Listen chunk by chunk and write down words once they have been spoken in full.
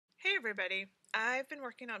everybody. I've been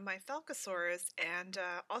working on my Falcosaurs, and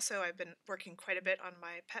also I've been working quite a bit on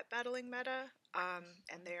my pet battling meta,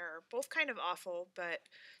 and they're both kind of awful, but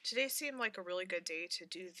today seemed like a really good day to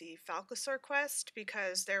do the Falcosaur quest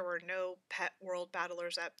because there were no pet world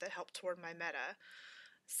battlers up that helped toward my meta.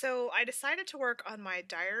 So I decided to work on my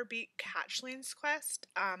Direbeak Hatchling's quest.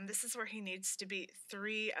 This is where he needs to beat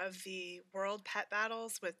 3 of the world pet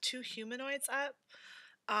battles with 2 humanoids up.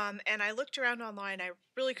 And I looked around online. I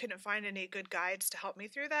really couldn't find any good guides to help me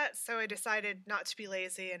through that, so I decided not to be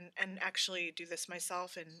lazy and actually do this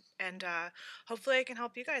myself. And hopefully I can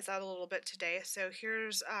help you guys out a little bit today. So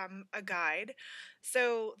here's a guide.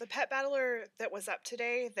 So the pet battler that was up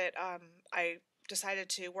today that I decided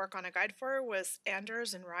to work on a guide for was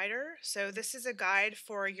Andurs and Rydyr. So this is a guide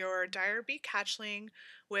for your Direbeak Hatchling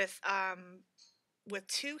with with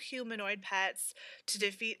 2 humanoid pets to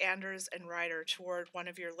defeat Andurs and Rydyr toward one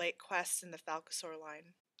of your late quests in the Falcosaur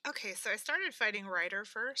line. Okay, so I started fighting Rydyr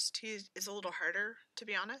first. He is a little harder, to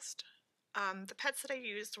be honest. The pets that I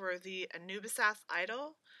used were the Anubisath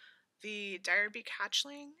Idol, the Direbeak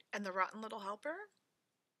Hatchling, and the Rotten Little Helper.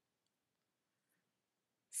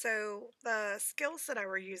 So the skills that I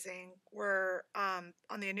were using were on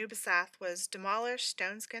the Anubisath was Demolish,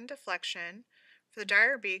 Stone Skin, Deflection. For the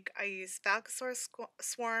Direbeak, I used Falcosaur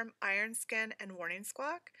Swarm, Iron Skin, and Warning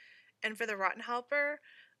Squawk. And for the Rotten Helper,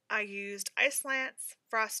 I used Ice Lance,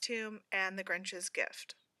 Frost Tomb, and the Grinch's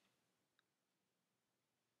Gift.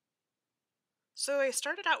 So I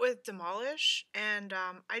started out with Demolish, and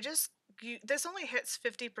this only hits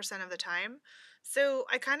 50% of the time. So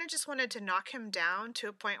I kind of just wanted to knock him down to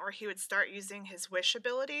a point where he would start using his wish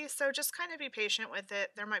ability. So just kind of be patient with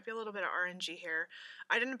it. There might be a little bit of RNG here.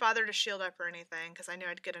 I didn't bother to shield up or anything because I knew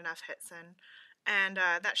I'd get enough hits in. And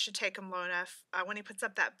that should take him low enough. When he puts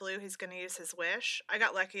up that blue, he's going to use his wish. I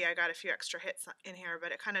got lucky. I got a few extra hits in here,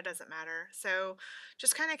 but it kind of doesn't matter. So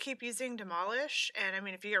just kind of keep using Demolish. And I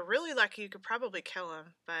mean, if you're really lucky, you could probably kill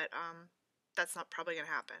him, but that's not probably going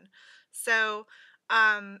to happen. So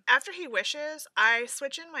after he wishes, I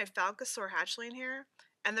switch in my Falcosaur Hatchling here.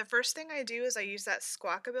 And the first thing I do is I use that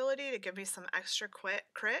Squawk ability to give me some extra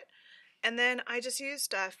crit. And then I just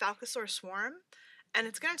used Falcosaur Swarm, and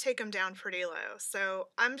it's going to take him down pretty low. So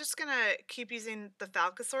I'm just going to keep using the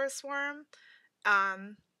Falcosaur Swarm,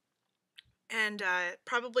 um, and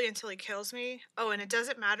probably until he kills me. Oh, and it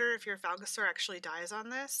doesn't matter if your Falcosaur actually dies on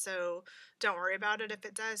this, so don't worry about it if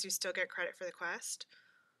it does. You still get credit for the quest.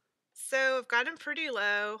 So I've got him pretty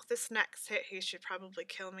low. This next hit, he should probably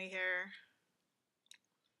kill me here.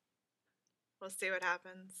 We'll see what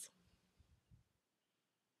happens.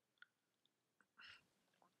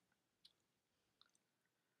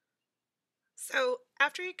 So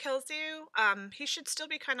after he kills you, he should still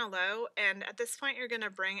be kind of low, and at this point, you're gonna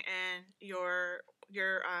bring in your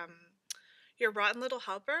Rotten Little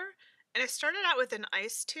Helper. And I started out with an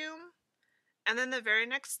Ice Tomb, and then the very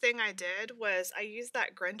next thing I did was I used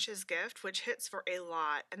that Grinch's Gift, which hits for a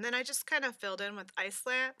lot, and then I just kind of filled in with Ice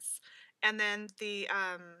Lance, and then the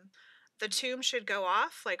tomb should go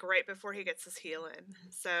off like right before he gets his heal in.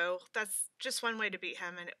 So that's just one way to beat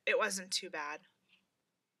him, and it wasn't too bad.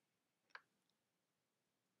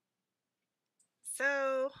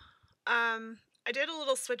 So, I did a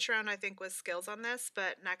little switch around, I think, with skills on this,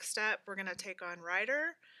 but next up, we're going to take on Rydyr.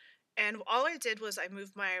 And all I did was I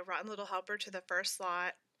moved my Rotten Little Helper to the first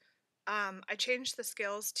slot. I changed the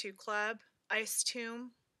skills to Club, Ice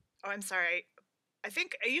Tomb. Oh, I'm sorry. I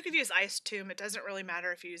think you could use Ice Tomb. It doesn't really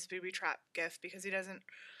matter if you use Booby Trap Gift because he doesn't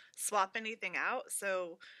swap anything out,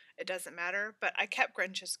 so it doesn't matter. But I kept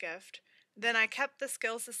Grinch's Gift. Then I kept the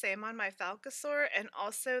skills the same on my Falcosaur and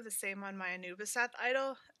also the same on my Anubisath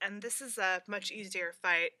Idol. And this is a much easier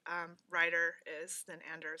fight, Rydyr is, than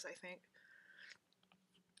Andurs, I think.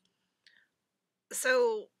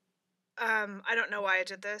 So, I don't know why I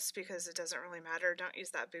did this because it doesn't really matter. Don't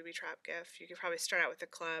use that Booby Trap Gift. You could probably start out with the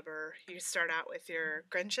Club, or you start out with your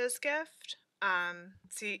Grinch's Gift.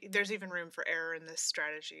 See, there's even room for error in this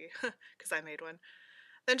strategy because I made one.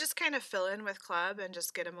 Then just kind of fill in with Club and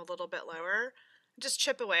just get him a little bit lower. Just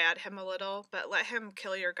chip away at him a little, but let him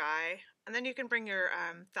kill your guy. And then you can bring your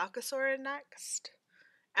Falcosaur in next.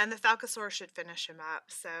 And the Falcosaur should finish him up.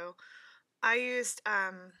 So I used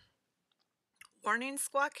Warning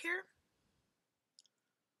Squawk here.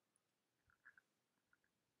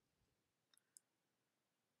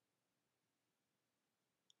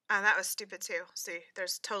 That was stupid too. See,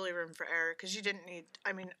 there's totally room for error because you didn't need.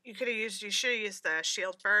 I mean, you should have used the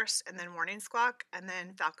shield first, and then Warning Squawk, and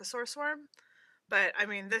then Falcosaur Swarm. But I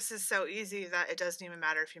mean, this is so easy that it doesn't even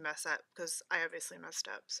matter if you mess up because I obviously messed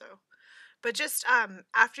up. So, But just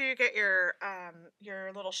after you get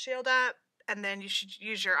your little shield up, and then you should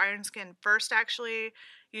use your iron skin first. Actually,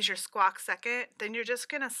 use your squawk second. Then you're just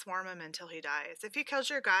gonna swarm him until he dies. If he kills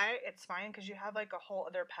your guy, it's fine because you have like a whole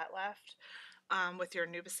other pet left with your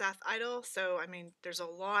Nubiseth idol. So I mean, there's a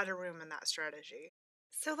lot of room in that strategy.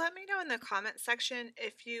 So let me know in the comment section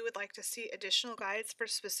if you would like to see additional guides for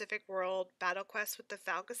specific world battle quests with the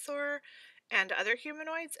Falcosaur and other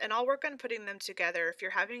humanoids, and I'll work on putting them together. If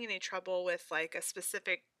you're having any trouble with like a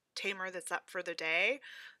specific tamer that's up for the day,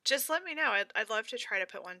 just let me know. I'd love to try to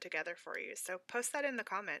put one together for you. So post that in the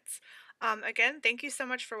comments. Again, thank you so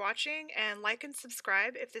much for watching, and like and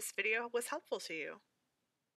subscribe if this video was helpful to you.